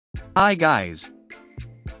Hi guys!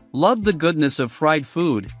 Love the goodness of fried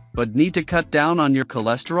food, but need to cut down on your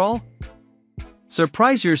cholesterol?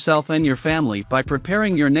 Surprise yourself and your family by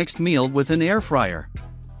preparing your next meal with an air fryer.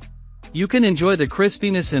 You can enjoy the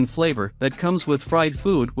crispiness and flavor that comes with fried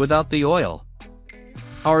food without the oil.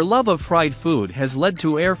 Our love of fried food has led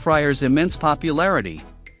to air fryers' immense popularity.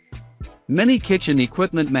 Many kitchen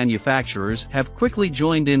equipment manufacturers have quickly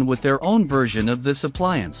joined in with their own version of this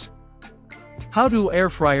appliance. How do air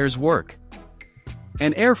fryers work?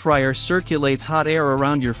 An air fryer circulates hot air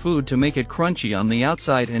around your food to make it crunchy on the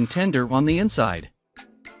outside and tender on the inside.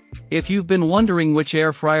 If you've been wondering which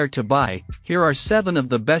air fryer to buy, here are 7 of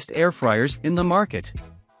the best air fryers in the market.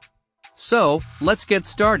 So, let's get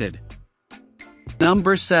started.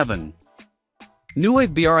 Number 7.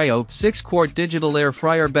 NUWAVE BRIO 6-quart digital air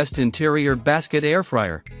fryer. Best interior basket air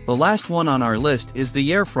fryer. The last one on our list is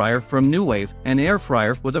the air fryer from NUWAVE, an air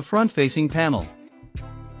fryer with a front-facing panel.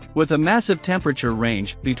 With a massive temperature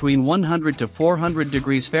range between 100 to 400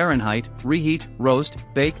 degrees Fahrenheit, reheat, roast,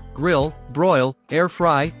 bake, grill, broil, air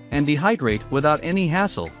fry, and dehydrate without any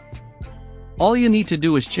hassle. All you need to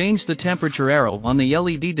do is change the temperature arrow on the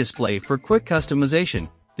LED display for quick customization.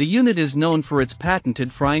 The unit is known for its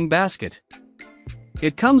patented frying basket.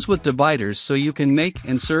 It comes with dividers so you can make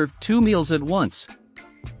and serve 2 meals at once.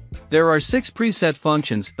 There are 6 preset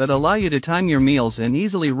functions that allow you to time your meals and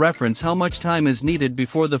easily reference how much time is needed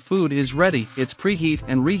before the food is ready. Its preheat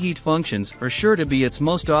and reheat functions are sure to be its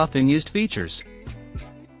most often used features.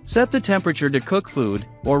 Set the temperature to cook food,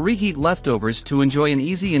 or reheat leftovers to enjoy an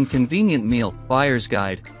easy and convenient meal. Buyer's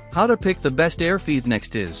Guide: How to pick the best air feed.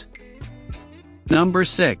 Next is Number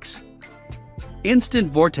 6.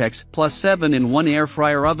 Instant Vortex Plus 7-in-1 Air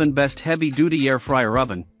Fryer Oven. Best heavy-duty air fryer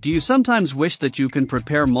oven. Do you sometimes wish that you can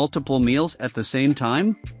prepare multiple meals at the same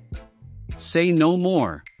time? Say no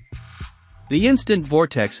more. The Instant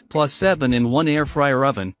Vortex Plus 7-in-1 Air Fryer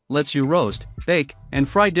Oven lets you roast, bake, and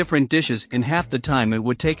fry different dishes in half the time it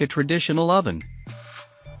would take a traditional oven.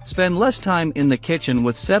 Spend less time in the kitchen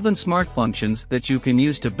with 7 smart functions that you can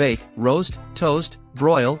use to bake, roast, toast,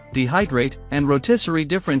 broil, dehydrate, and rotisserie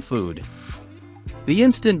different food. The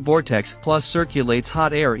Instant Vortex Plus circulates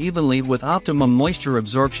hot air evenly with optimum moisture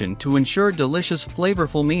absorption to ensure delicious,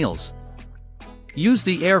 flavorful meals. Use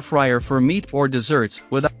the air fryer for meat or desserts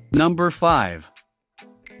without. Number 5.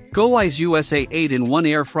 GoWISE USA 8-in-1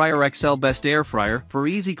 Air Fryer XL. Best air fryer for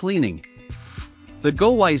easy cleaning. The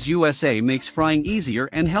GoWISE USA makes frying easier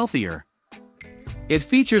and healthier. It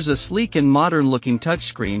features a sleek and modern-looking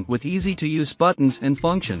touchscreen with easy-to-use buttons and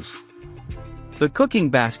functions. The cooking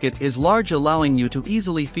basket is large, allowing you to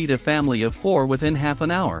easily feed a family of 4 within half an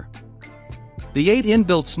hour. The 8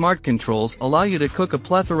 inbuilt smart controls allow you to cook a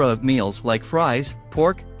plethora of meals like fries,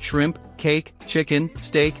 pork, shrimp, cake, chicken,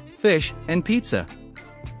 steak, fish, and pizza.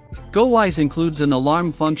 GoWISE includes an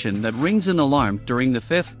alarm function that rings an alarm during the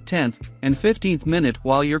 5th, 10th, and 15th minute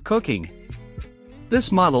while you're cooking.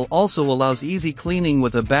 This model also allows easy cleaning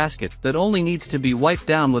with a basket that only needs to be wiped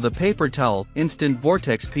down with a paper towel. Instant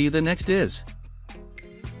Vortex P. The next is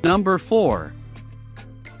Number 4.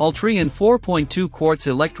 Ultrean 4.2 quarts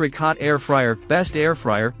electric hot air fryer. Best air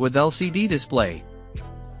fryer with LCD display.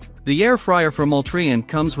 The air fryer from Ultrean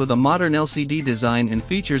comes with a modern LCD design and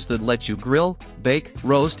features that let you grill, bake,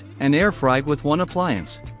 roast, and air fry with one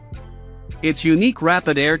appliance. Its unique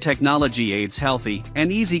rapid air technology aids healthy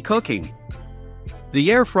and easy cooking.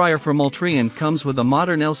 The air fryer from Ultrean comes with a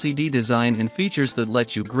modern LCD design and features that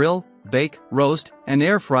let you grill, bake, roast, and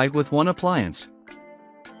air fry with one appliance.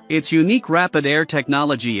 Its unique rapid air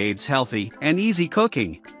technology aids healthy and easy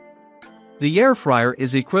cooking. The air fryer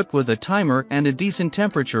is equipped with a timer and a decent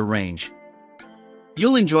temperature range.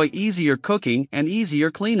 You'll enjoy easier cooking and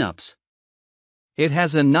easier cleanups. It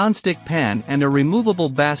has a non-stick pan and a removable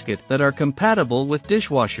basket that are compatible with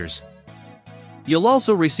dishwashers. You'll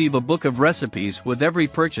also receive a book of recipes with every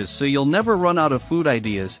purchase, so you'll never run out of food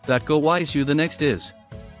ideas. GoWISE U. The next is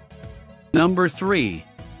Number 3.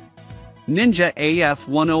 Ninja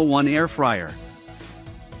AF101 Air Fryer.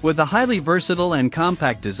 With a highly versatile and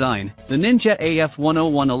compact design, the Ninja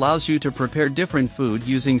AF101 allows you to prepare different food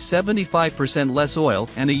using 75% less oil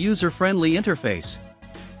and a user-friendly interface.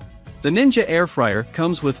 The Ninja Air Fryer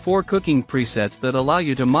comes with 4 cooking presets that allow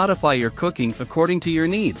you to modify your cooking according to your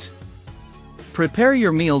needs. Prepare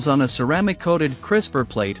your meals on a ceramic-coated crisper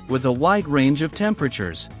plate with a wide range of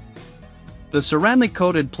temperatures. The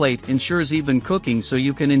ceramic-coated plate ensures even cooking, so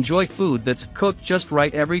you can enjoy food that's cooked just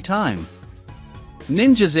right every time.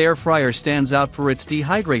 Ninja's air fryer stands out for its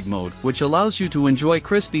dehydrate mode, which allows you to enjoy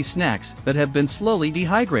crispy snacks that have been slowly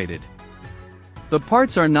dehydrated. The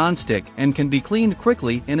parts are non-stick and can be cleaned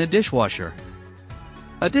quickly in a dishwasher.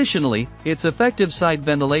 Additionally, its effective side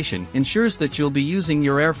ventilation ensures that you'll be using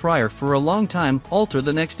your air fryer for a long time.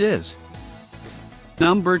 The next is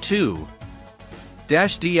Number 2.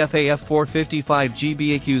 DFAF 455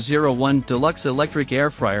 GBAQ01 Deluxe Electric Air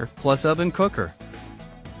Fryer Plus Oven Cooker.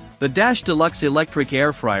 The Deluxe Electric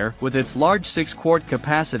Air Fryer with its large 6-quart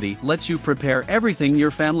capacity lets you prepare everything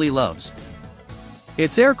your family loves.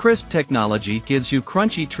 Its air crisp technology gives you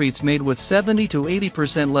crunchy treats made with 70 to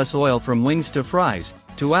 80% less oil, from wings to fries,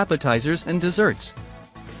 to appetizers and desserts.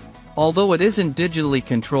 Although it isn't digitally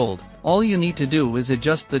controlled, all you need to do is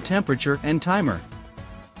adjust the temperature and timer.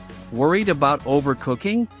 Worried about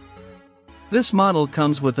overcooking? This model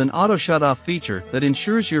comes with an auto shut-off feature that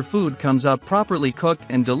ensures your food comes out properly cooked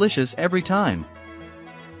and delicious every time.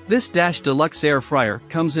 This Deluxe air fryer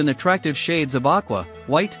comes in attractive shades of aqua,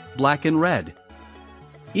 white, black and red.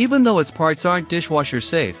 Even though its parts aren't dishwasher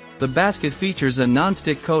safe, the basket features a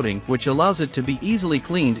non-stick coating which allows it to be easily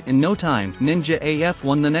cleaned in no time. Ninja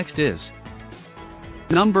AF1. The next is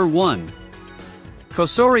Number 1.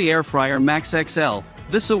 COSORI Air Fryer Max XL.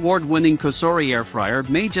 This award-winning COSORI air fryer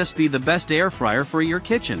may just be the best air fryer for your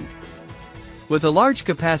kitchen. With a large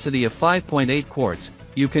capacity of 5.8 quarts,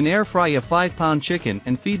 you can air fry a 5-pound chicken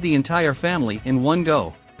and feed the entire family in one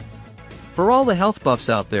go. For all the health buffs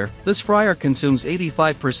out there, this fryer consumes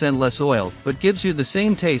 85% less oil but gives you the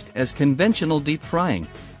same taste as conventional deep frying.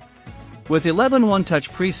 With 11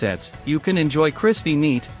 one-touch presets, you can enjoy crispy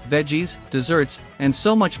meat, veggies, desserts, and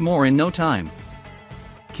so much more in no time.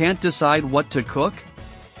 Can't decide what to cook?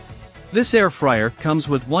 This air fryer comes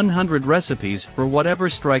with 100 recipes for whatever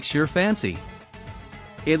strikes your fancy.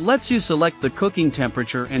 It lets you select the cooking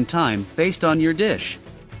temperature and time based on your dish.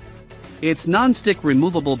 Its non-stick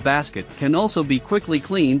removable basket can also be quickly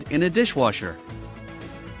cleaned in a dishwasher.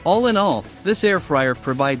 All in all, this air fryer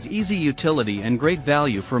provides easy utility and great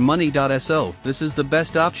value for money. So, this is the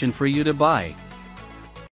best option for you to buy.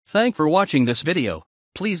 Thanks for watching this video.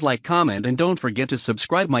 Please like, comment and don't forget to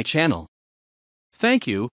subscribe my channel. Thank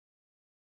you.